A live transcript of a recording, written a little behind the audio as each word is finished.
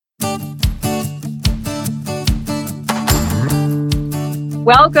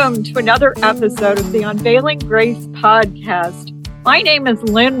Welcome to another episode of the Unveiling Grace podcast. My name is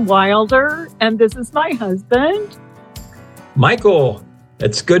Lynn Wilder, and this is my husband, Michael.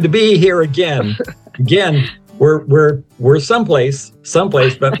 It's good to be here again. We're someplace,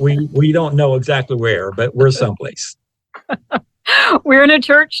 but we don't know exactly where, but we're someplace. We're in a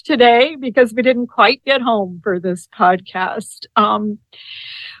church today because we didn't quite get home for this podcast.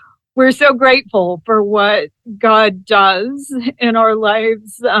 We're so grateful for what God does in our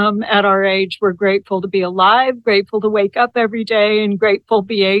lives at our age. We're grateful to be alive, grateful to wake up every day, and grateful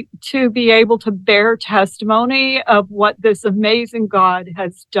to be able to bear testimony of what this amazing God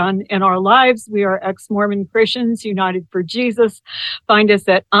has done in our lives. We are ex-Mormon Christians united for Jesus. Find us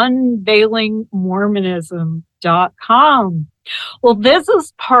at unveilingmormonism.com. Well, this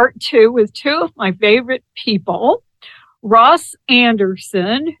is part 2 with 2 of my favorite people. Ross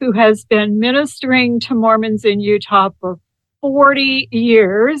Anderson, who has been ministering to Mormons in Utah for 40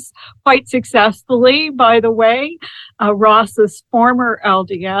 years, quite successfully, by the way. Ross is former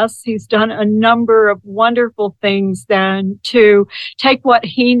LDS. He's done a number of wonderful things then to take what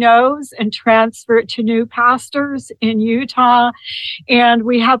he knows and transfer it to new pastors in Utah. And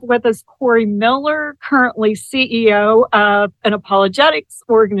we have with us Corey Miller, currently CEO of an apologetics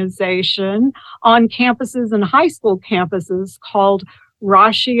organization on campuses and high school campuses called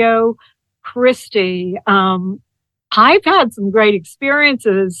Ratio Christi. I've had some great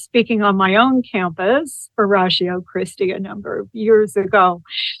experiences speaking on my own campus for Ratio Christi a number of years ago.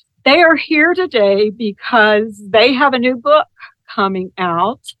 They are here today because they have a new book coming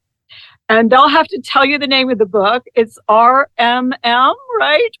out, and they'll have to tell you the name of the book. It's RMM,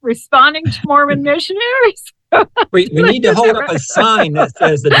 right? Responding to Mormon Missionaries. We need to hold up a sign that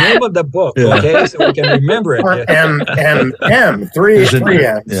says the name of the book, okay, so we can remember it. Three M's.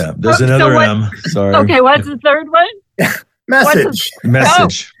 Yeah, there's another M. Sorry. Okay, what's the third one? Message.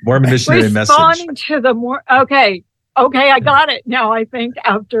 Mormon Missionary Message. Responding to the more. Okay, I got it now. I think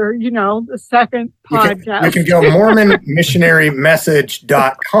after the second podcast, you can go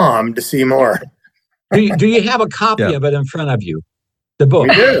MormonMissionaryMessage.com to see more. Do you have a copy of it in front of you? The book.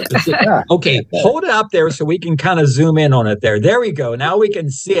 We do. Okay, hold it up there so we can kind of zoom in on it there. There we go. Now we can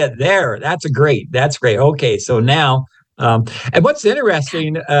see it there. That's great. Okay, so now, and what's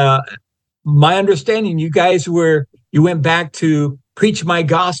interesting, my understanding, you guys went back to Preach My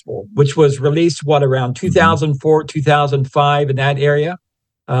Gospel, which was released, around 2004, 2005 in that area?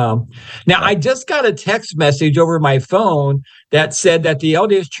 Now, I just got a text message over my phone that said that the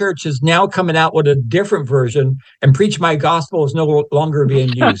LDS Church is now coming out with a different version, and Preach My Gospel is no longer being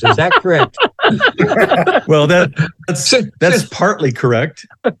used. Is that correct? Well, that's partly correct.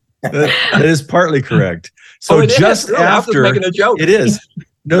 That is partly correct. So just after, making a joke. It is.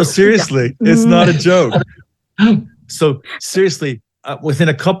 No, seriously, it's not a joke. So seriously, within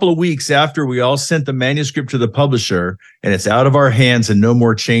a couple of weeks after we all sent the manuscript to the publisher, and it's out of our hands, and no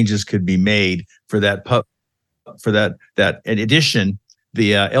more changes could be made for that edition,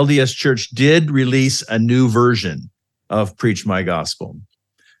 the LDS Church did release a new version of Preach My Gospel,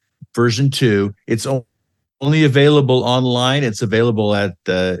 version 2. It's only available online. It's available at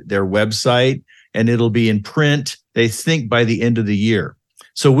their website, and it'll be in print, they think, by the end of the year.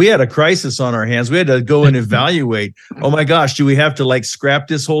 So we had a crisis on our hands. We had to go and evaluate, oh my gosh, do we have to scrap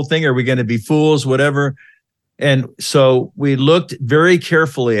this whole thing? Are we going to be fools, whatever? And so we looked very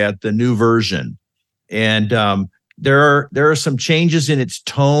carefully at the new version. And there are some changes in its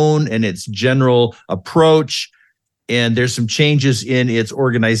tone and its general approach. And there's some changes in its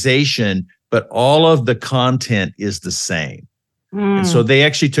organization, but all of the content is the same. And so they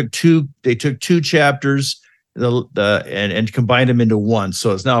actually took two chapters and combined them into one.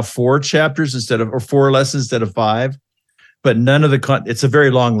 So it's now 4 chapters or 4 lessons instead of 5. But none of the it's a very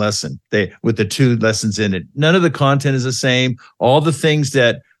long lesson. With the 2 lessons in it. None of the content is the same. All the things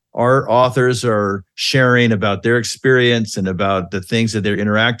that our authors are sharing about their experience and about the things that they're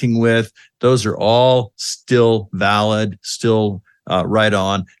interacting with, those are all still valid, still right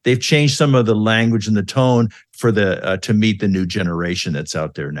on. They've changed some of the language and the tone for to meet the new generation that's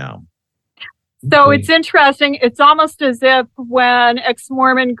out there now. So it's interesting. It's almost as if when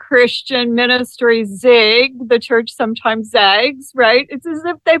ex-Mormon Christian ministries zig, the church sometimes zags, right? It's as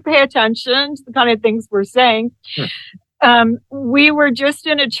if they pay attention to the kind of things we're saying. Sure. We were just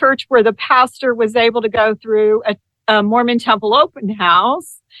in a church where the pastor was able to go through a Mormon Temple open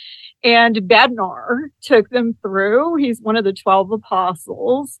house, and Bednar took them through. He's one of the 12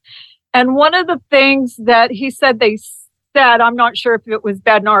 apostles. And one of the things that he said they said, I'm not sure if it was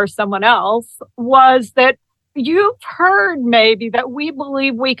Bednar or someone else, was that you've heard maybe that we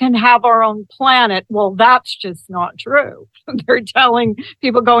believe we can have our own planet. Well, that's just not true. They're telling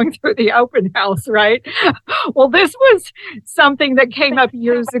people going through the open house, right? Well, this was something that came up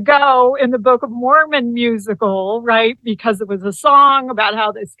years ago in the Book of Mormon musical, right? Because it was a song about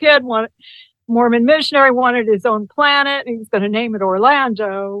how this kid Mormon missionary wanted his own planet, and he was going to name it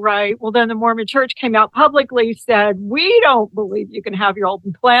Orlando, right? Well, then the Mormon church came out publicly, said, we don't believe you can have your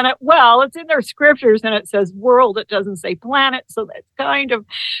own planet. Well, it's in their scriptures, and it says world. It doesn't say planet. So that's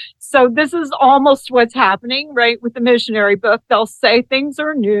so this is almost what's happening, right? With the missionary book, they'll say things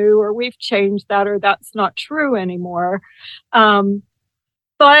are new, or we've changed that, or that's not true anymore.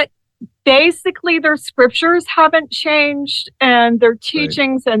 But basically, their scriptures haven't changed, and their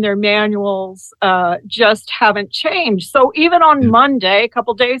teachings and their manuals just haven't changed. So even on Monday, a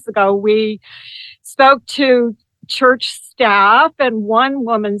couple days ago, we spoke to church staff, and one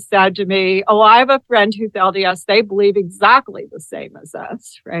woman said to me, oh, I have a friend who's LDS. They believe exactly the same as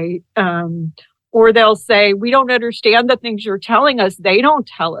us, right? Or they'll say, we don't understand the things you're telling us. They don't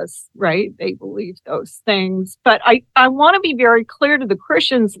tell us, right? They believe those things. But I want to be very clear to the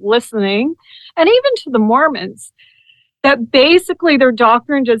Christians listening, and even to the Mormons, that basically their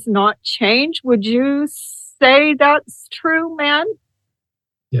doctrine does not change. Would you say that's true, man?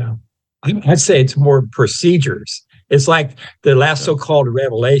 Yeah. I'd say it's more procedures. It's like the last so-called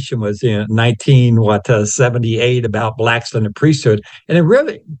revelation was in 1978 about blacks in the priesthood. And it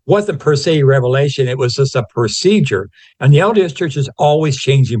really wasn't per se a revelation. It was just a procedure. And the LDS Church is always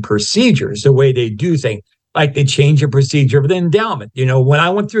changing procedures, the way they do things. Like they change a procedure of the endowment. You know, when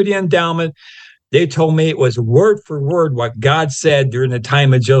I went through the endowment, they told me it was word for word what God said during the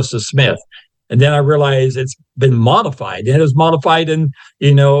time of Joseph Smith. And then I realized it's been modified. And it was modified in,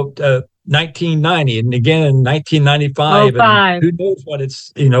 1990 and again in 1995. And who knows what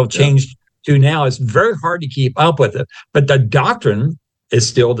it's, changed to now. It's very hard to keep up with it. But the doctrine is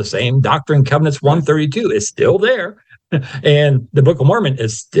still the same. Doctrine and Covenants 132 is still there. And the Book of Mormon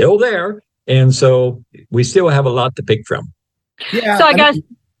is still there. And so we still have a lot to pick from. Yeah. So I guess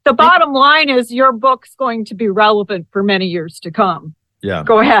the bottom line is your book's going to be relevant for many years to come. Yeah.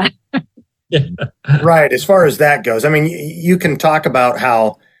 Go ahead. Right. As far as that goes, I mean, you can talk about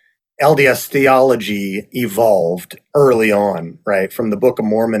how LDS theology evolved early on, right? From the Book of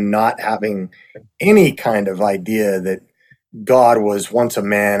Mormon not having any kind of idea that God was once a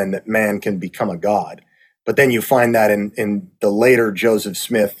man and that man can become a God. But then you find that in the later Joseph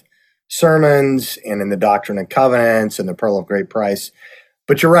Smith sermons and in the Doctrine and Covenants and the Pearl of Great Price.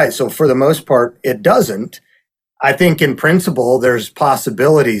 But you're right. So for the most part, it doesn't. I think in principle, there's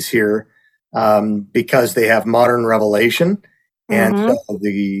possibilities here because they have modern revelation. And so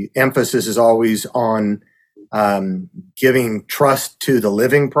the emphasis is always on giving trust to the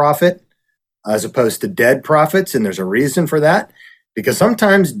living prophet as opposed to dead prophets. And there's a reason for that, because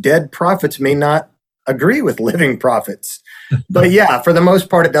sometimes dead prophets may not agree with living prophets. But yeah, for the most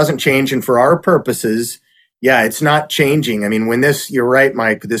part, it doesn't change. And for our purposes, yeah, it's not changing. I mean, you're right,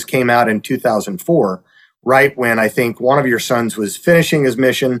 Mike, this came out in 2004, right when I think one of your sons was finishing his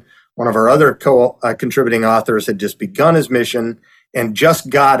mission. One of our other contributing authors had just begun his mission and just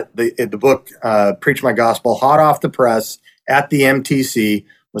got the book, Preach My Gospel, hot off the press at the MTC,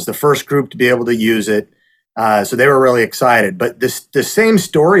 was the first group to be able to use it. So they were really excited. But the same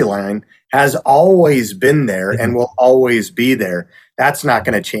storyline has always been there and will always be there. That's not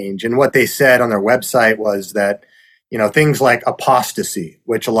going to change. And what they said on their website was that, things like apostasy,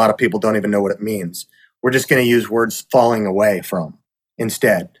 which a lot of people don't even know what it means, we're just going to use words falling away from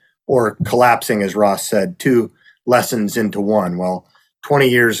instead. Or collapsing, as Ross said, 2 lessons into 1. Well, 20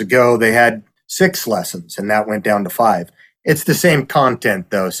 years ago, they had 6 lessons, and that went down to 5. It's the same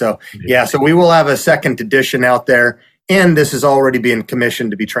content, though. So, so we will have a second edition out there, and this is already being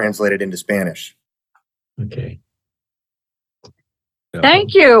commissioned to be translated into Spanish. Okay.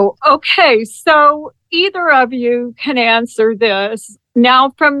 Thank you. Okay, so either of you can answer this. Now,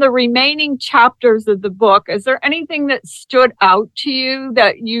 from the remaining chapters of the book, is there anything that stood out to you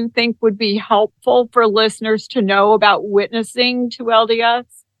that you think would be helpful for listeners to know about witnessing to LDS?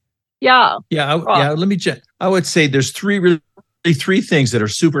 Yeah. Let me check. I would say there's three things that are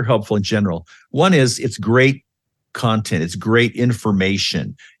super helpful in general. One is it's great content. It's great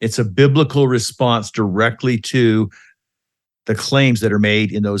information. It's a biblical response directly to the claims that are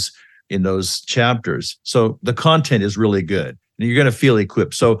made in those chapters. So the content is really good. You're going to feel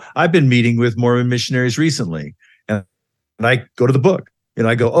equipped. So I've been meeting with Mormon missionaries recently, and I go to the book and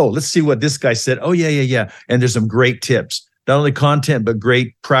I go, oh, let's see what this guy said. Oh, yeah. And there's some great tips, not only content, but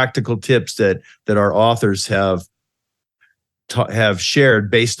great practical tips that our authors have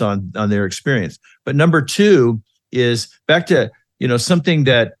shared based on their experience. But number two is back to, something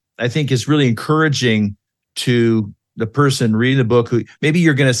that I think is really encouraging to the person reading the book, who maybe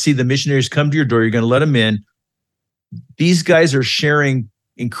you're going to see the missionaries come to your door, you're going to let them in. These guys are sharing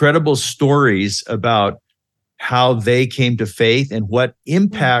incredible stories about how they came to faith and what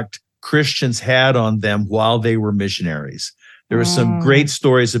impact Christians had on them while they were missionaries. There were some great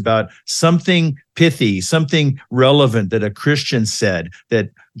stories about something pithy, something relevant that a Christian said that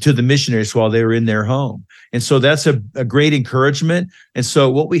to the missionaries while they were in their home. And so that's a great encouragement. And so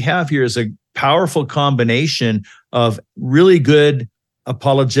what we have here is a powerful combination of really good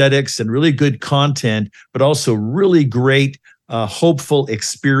apologetics and really good content, but also really great hopeful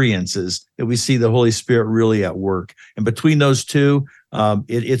experiences that we see the Holy Spirit really at work. And between those two,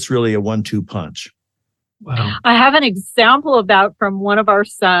 it's really a 1-2 punch. Wow. I have an example of that from one of our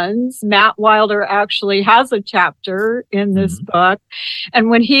sons. Matt Wilder actually has a chapter in this book. And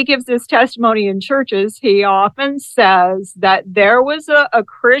when he gives his testimony in churches, he often says that there was a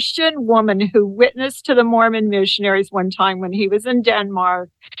Christian woman who witnessed to the Mormon missionaries one time when he was in Denmark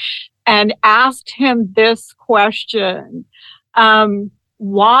and asked him this question.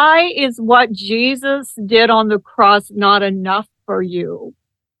 Why is what Jesus did on the cross not enough for you?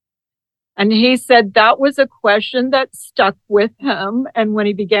 And he said that was a question that stuck with him. And when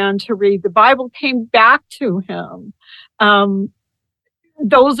he began to read the Bible, came back to him.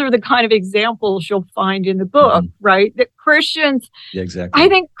 Those are the kind of examples you'll find in the book, right? That Christians, I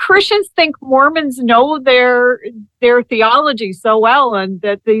think Christians think Mormons know their theology so well, and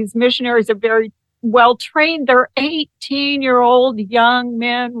that these missionaries are very well trained. They're 18-year-old young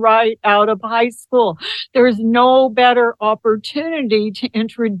men right out of high school. There's no better opportunity to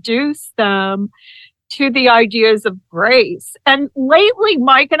introduce them to the ideas of grace. And lately,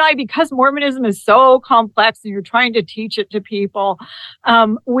 Mike and I, because Mormonism is so complex and you're trying to teach it to people,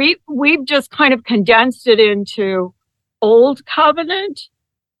 we've just kind of condensed it into Old Covenant,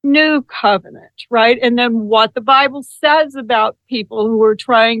 New Covenant, right? And then what the Bible says about people who are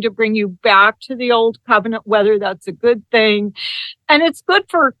trying to bring you back to the Old Covenant, whether that's a good thing. And it's good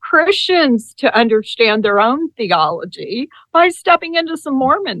for Christians to understand their own theology by stepping into some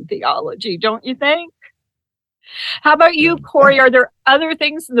Mormon theology, don't you think? How about you, Corey? Are there other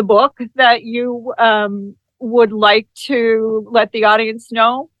things in the book that you would like to let the audience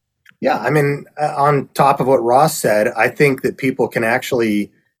know? Yeah, I mean, on top of what Ross said, I think that people can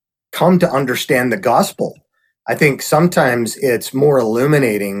actually come to understand the gospel. I think sometimes it's more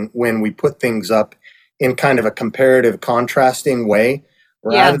illuminating when we put things up in kind of a comparative, contrasting way,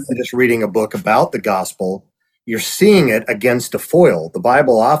 rather than just reading a book about the gospel. You're seeing it against a foil. The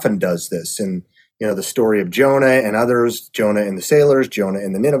Bible often does this, and the story of Jonah and others, Jonah and the sailors, Jonah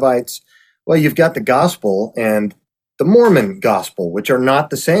and the Ninevites. Well, you've got the gospel and the Mormon gospel, which are not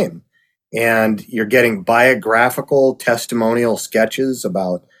the same. And you're getting biographical, testimonial sketches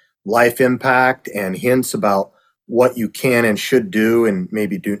about life impact and hints about what you can and should do and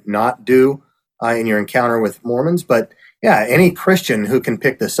maybe do not do in your encounter with Mormons. But yeah, any Christian who can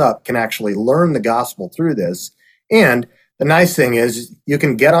pick this up can actually learn the gospel through this. And the nice thing is you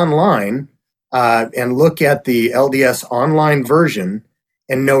can get online and look at the LDS online version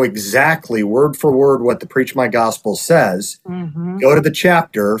and know exactly word for word what the Preach My Gospel says. Go to the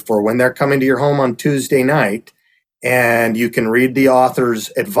chapter for when they're coming to your home on Tuesday night, and you can read the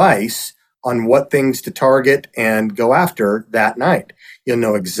author's advice on what things to target and go after that night. You'll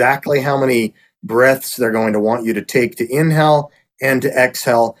know exactly how many breaths they're going to want you to take to inhale and to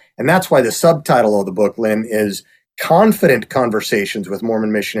exhale. And that's why the subtitle of the book, Lynn, is Confident Conversations with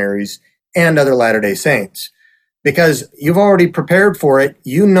Mormon Missionaries and Other Latter-day Saints. Because you've already prepared for it.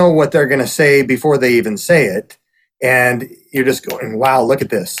 You know what they're going to say before they even say it. And you're just going, wow, look at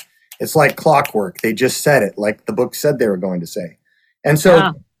this. It's like clockwork. They just said it like the book said they were going to say. And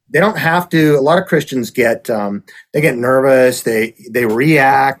so they don't have to. A lot of Christians get nervous. They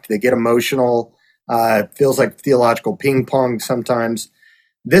react. They get emotional. It feels like theological ping pong sometimes.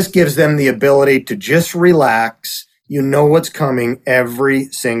 This gives them the ability to just relax. You know what's coming every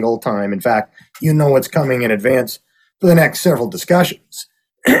single time. In fact, you know what's coming in advance for the next several discussions.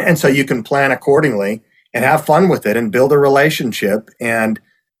 And so you can plan accordingly and have fun with it and build a relationship and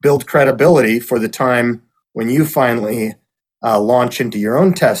build credibility for the time when you finally launch into your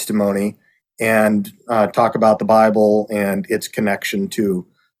own testimony and talk about the Bible and its connection to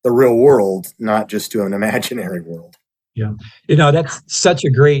the real world, not just to an imaginary world. Yeah. That's such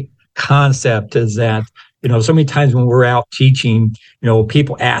a great concept, is that, so many times when we're out teaching,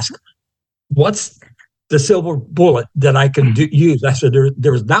 people ask, what's the silver bullet that I can use? I said,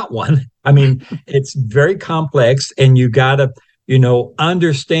 there's not one. I mean, it's very complex, and you got to,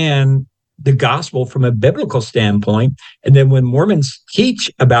 understand the gospel from a biblical standpoint. And then when Mormons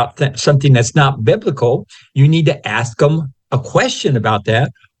teach about something that's not biblical, you need to ask them a question about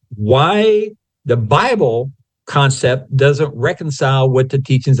that. Why the Bible concept doesn't reconcile with the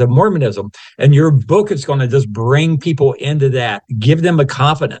teachings of Mormonism. And your book is going to just bring people into that, give them a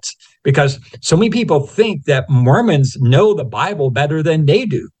confidence, because so many people think that Mormons know the Bible better than they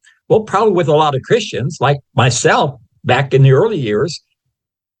do. Well, probably with a lot of Christians, like myself, back in the early years,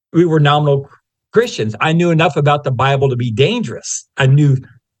 we were nominal Christians. I knew enough about the Bible to be dangerous. I knew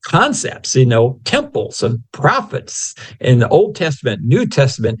concepts, temples and prophets in the Old Testament, New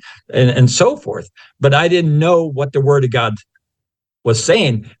Testament, and so forth. But I didn't know what the Word of God was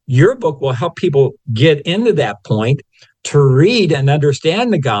saying. Your book will help people get into that point to read and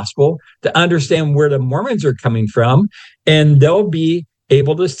understand the gospel, to understand where the Mormons are coming from, and they'll be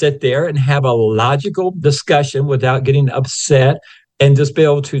able to sit there and have a logical discussion without getting upset, and just be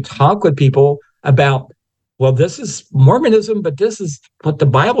able to talk with people about, well, this is Mormonism, but this is what the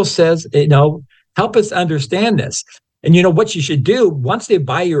Bible says, help us understand this. And what you should do, once they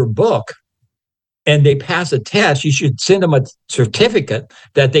buy your book and they pass a test, you should send them a certificate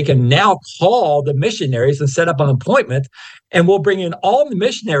that they can now call the missionaries and set up an appointment. And we'll bring in all the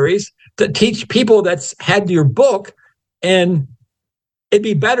missionaries to teach people that's had your book, and it'd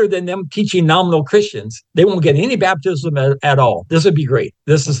be better than them teaching nominal Christians. They won't get any baptism at all. This would be great.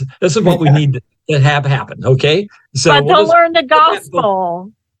 This is what we need to have happen. Okay, so but they'll learn the gospel.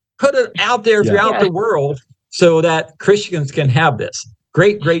 Put it out there throughout the world so that Christians can have this.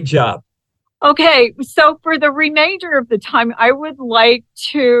 Great job. Okay, so for the remainder of the time, I would like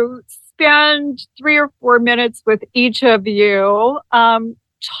to spend 3 or 4 minutes with each of you,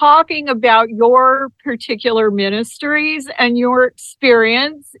 talking about your particular ministries and your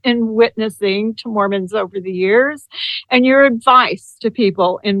experience in witnessing to Mormons over the years, and your advice to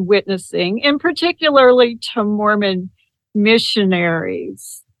people in witnessing, and particularly to Mormon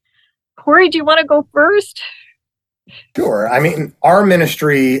missionaries. Corey, do you want to go first? Sure. I mean, our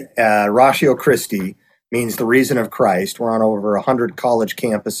ministry, Ratio Christi, means the reason of Christ. We're on over 100 college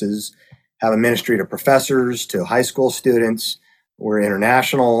campuses, have a ministry to professors, to high school students. We're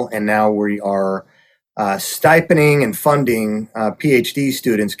international, and now we are stipending and funding PhD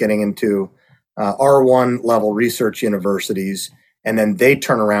students getting into R1 level research universities, and then they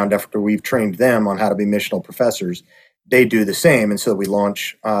turn around after we've trained them on how to be missional professors. They do the same, and so we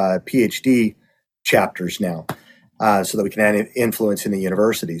launch PhD chapters now so that we can add influence in the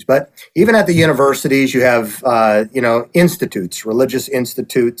universities. But even at the universities, you have institutes, religious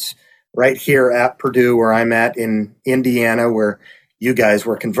institutes, right here at Purdue, where I'm at in Indiana, where you guys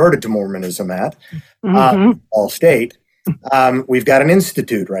were converted to Mormonism at, All State. We've got an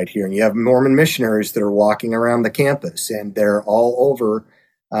institute right here, and you have Mormon missionaries that are walking around the campus, and they're all over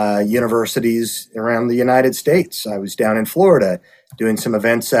universities around the United States. I was down in Florida doing some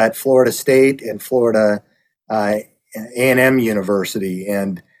events at Florida State and Florida A&M University,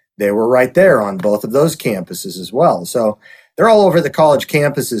 and they were right there on both of those campuses as well. So they're all over the college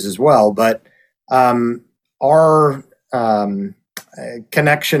campuses as well, but our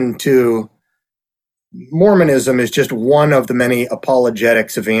connection to Mormonism is just one of the many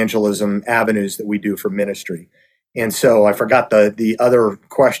apologetics, evangelism avenues that we do for ministry. And so I forgot the other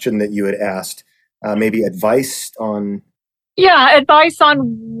question that you had asked, maybe advice on... Yeah, advice on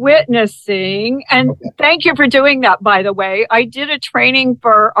witnessing. And thank you for doing that, by the way. I did a training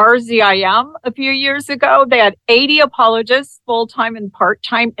for RZIM a few years ago. They had 80 apologists, full-time and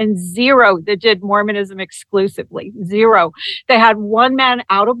part-time, and 0 that did Mormonism exclusively. 0. They had one man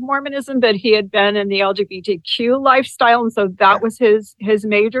out of Mormonism, but he had been in the LGBTQ lifestyle, and so that was his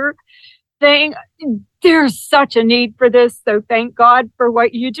major thing. There's such a need for this, so thank God for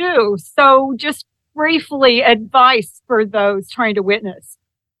what you do. So just briefly, advice for those trying to witness.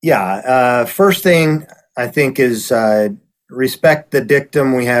 Yeah. First thing I think is respect the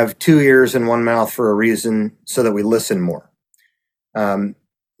dictum. We have 2 ears and 1 mouth for a reason, so that we listen more.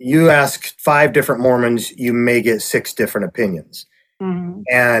 You ask 5 different Mormons, you may get 6 different opinions. Mm-hmm.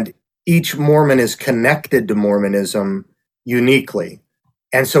 And each Mormon is connected to Mormonism uniquely.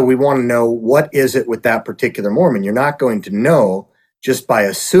 And so we want to know, what is it with that particular Mormon? You're not going to know just by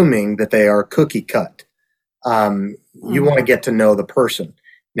assuming that they are cookie cut. You want to get to know the person.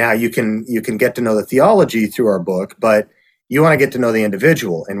 Now you can get to know the theology through our book, but you want to get to know the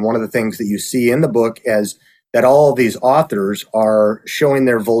individual. And one of the things that you see in the book is that all of these authors are showing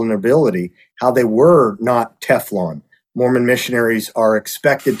their vulnerability, how they were not Teflon. Mormon missionaries are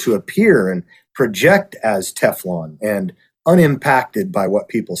expected to appear and project as Teflon and unimpacted by what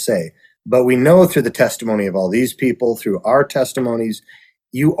people say. But we know through the testimony of all these people, through our testimonies,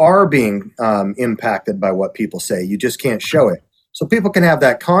 you are being impacted by what people say. You just can't show it. So people can have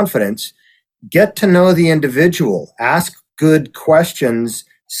that confidence. Get to know the individual. Ask good questions.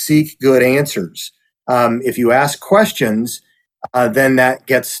 Seek good answers. If you ask questions, then that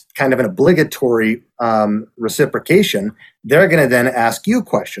gets kind of an obligatory reciprocation. They're going to then ask you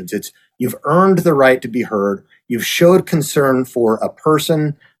questions. You've earned the right to be heard. You've showed concern for a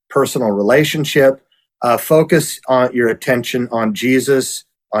person, personal relationship. Focus on your attention on Jesus,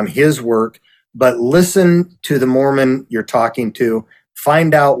 on his work, but listen to the Mormon you're talking to.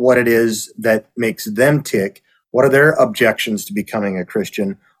 Find out what it is that makes them tick. What are their objections to becoming a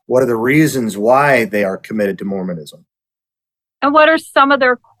Christian? What are the reasons why they are committed to Mormonism? And what are some of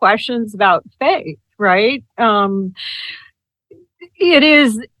their questions about faith, right? It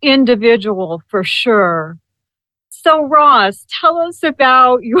is individual for sure. So Ross, tell us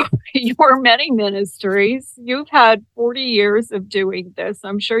about your many ministries. You've had 40 years of doing this.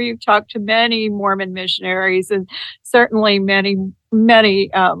 I'm sure you've talked to many Mormon missionaries and certainly many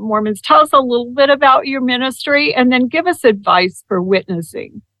Mormons. Tell us a little bit about your ministry and then give us advice for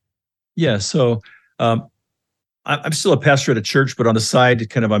witnessing. Yeah, so I'm still a pastor at a church, but on the side,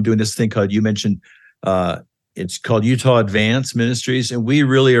 I'm doing this thing called, you mentioned, it's called Utah Advance Ministries, and we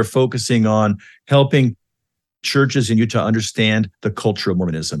really are focusing on helping churches in Utah understand the culture of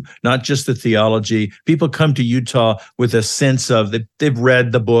Mormonism, not just the theology. People come to Utah with a sense of that they've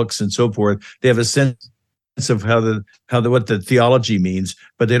read the books and so forth. They have a sense of what the theology means,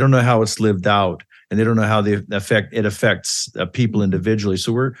 but they don't know how it's lived out, and they don't know how it affects people individually.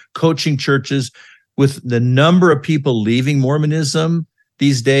 So we're coaching churches. With the number of people leaving Mormonism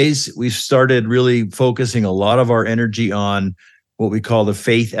these days, we've started really focusing a lot of our energy on what we call the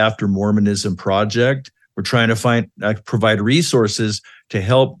Faith After Mormonism project. We're trying to provide resources to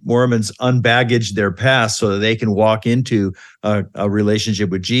help Mormons unbaggage their past so that they can walk into a relationship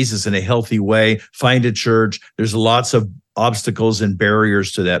with Jesus in a healthy way, find a church. There's lots of obstacles and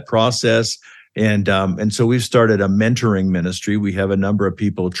barriers to that process. And so we've started a mentoring ministry. We have a number of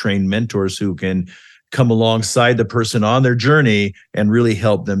people, trained mentors, who can come alongside the person on their journey and really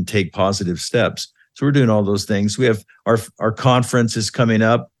help them take positive steps. So we're doing all those things. We have our conference is coming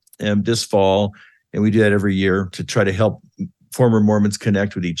up this fall, and we do that every year to try to help former Mormons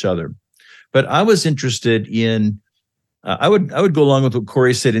connect with each other. But I was interested in, I would go along with what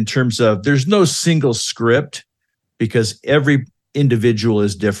Corey said in terms of there's no single script because every individual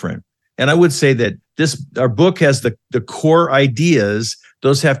is different. And I would say that our book has the core ideas.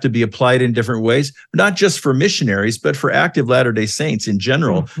 Those have to be applied in different ways, not just for missionaries, but for active Latter-day Saints in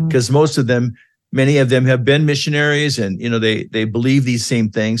general, because many of them have been missionaries, and they believe these same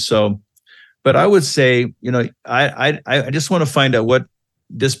things. So, but I would say, I just want to find out what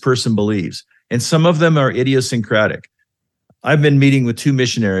this person believes, and some of them are idiosyncratic. I've been meeting with two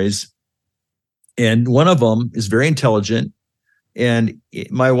missionaries, and one of them is very intelligent. And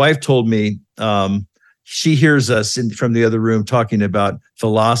my wife told me she hears us from the other room talking about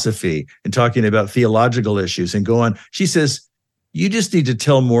philosophy and talking about theological issues and go on. She says, you just need to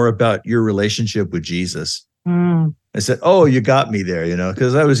tell more about your relationship with Jesus. I said, oh, you got me there,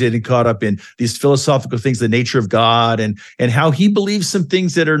 because I was getting caught up in these philosophical things, the nature of God and how he believes some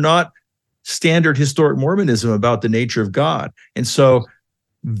things that are not standard historic Mormonism about the nature of God. And so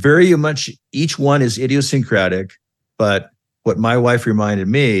very much each one is idiosyncratic, but what my wife reminded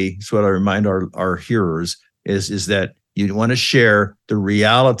me, is what I remind our hearers, is that you want to share the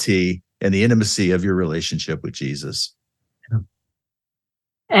reality and the intimacy of your relationship with Jesus.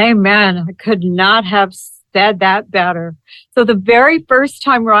 Amen. I could not have said that better. So the very first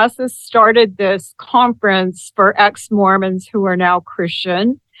time Ross started this conference for ex-Mormons who are now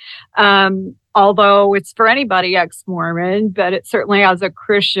Christian, although it's for anybody ex-Mormon, but it certainly has a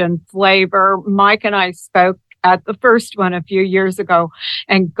Christian flavor. Mike and I spoke at the first one a few years ago,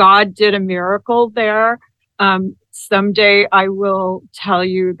 and God did a miracle there. Someday I will tell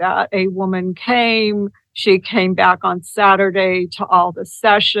you that a woman came. She came back on Saturday to all the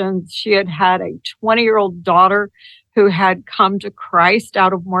sessions. She had a 20-year-old daughter who had come to Christ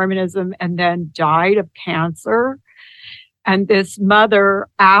out of Mormonism and then died of cancer. And this mother,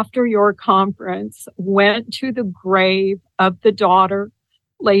 after your conference, went to the grave of the daughter,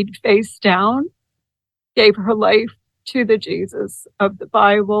 laid face down, gave her life to the Jesus of the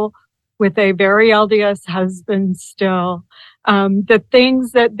Bible with a very LDS husband still. The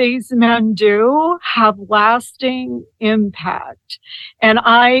things that these men do have lasting impact. And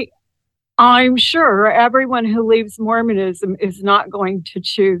I I'm sure everyone who leaves Mormonism is not going to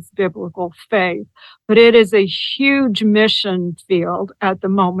choose biblical faith, but it is a huge mission field at the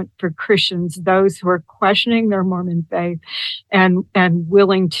moment for Christians, those who are questioning their Mormon faith and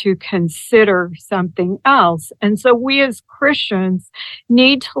willing to consider something else. And so we as Christians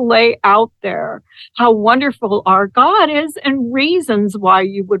need to lay out there how wonderful our God is and reasons why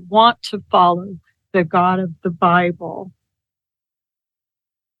you would want to follow the God of the Bible.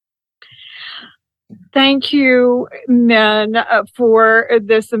 Thank you, men, for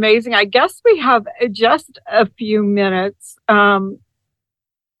this amazing. I guess we have just a few minutes.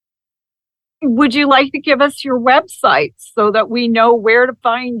 Would you like to give us your website so that we know where to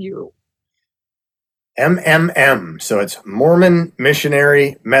find you? MMM. So it's Mormon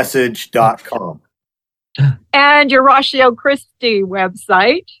Missionary Message.com. And your Ratio Christi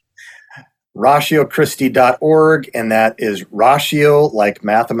website? RatioChristi.org, and that is ratio like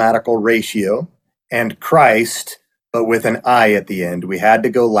mathematical ratio, and Christ, but with an I at the end. We had to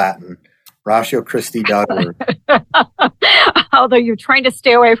go Latin. RatioChristi.org. Although you're trying to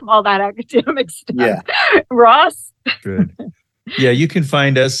stay away from all that academic stuff. Yeah. Ross? Good. Yeah, you can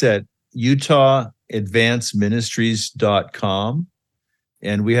find us at UtahAdvanceMinistries.com.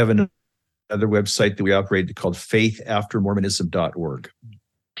 And we have another website that we operate called faithaftermormonism.org.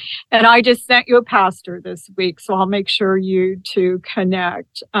 And I just sent you a pastor this week, so I'll make sure you two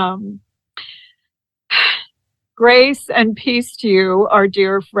connect. Grace and peace to you, our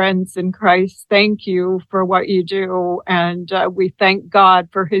dear friends in Christ. Thank you for what you do, and we thank God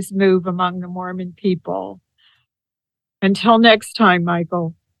for his move among the Mormon people. Until next time,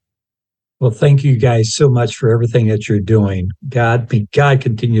 Michael. Well, thank you guys so much for everything that you're doing. God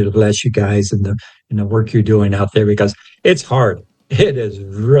continue to bless you guys in the work you're doing out there, because it's hard. It is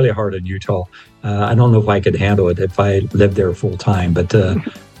really hard in Utah. I don't know if I could handle it if I lived there full time, but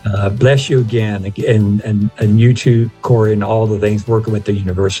bless you again, and you too, Corey, and all the things working with the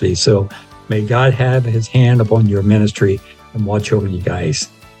university. So may God have his hand upon your ministry and watch over you guys.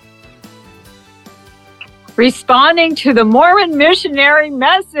 Responding to the Mormon Missionary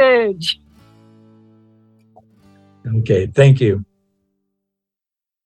Message. Okay, thank you.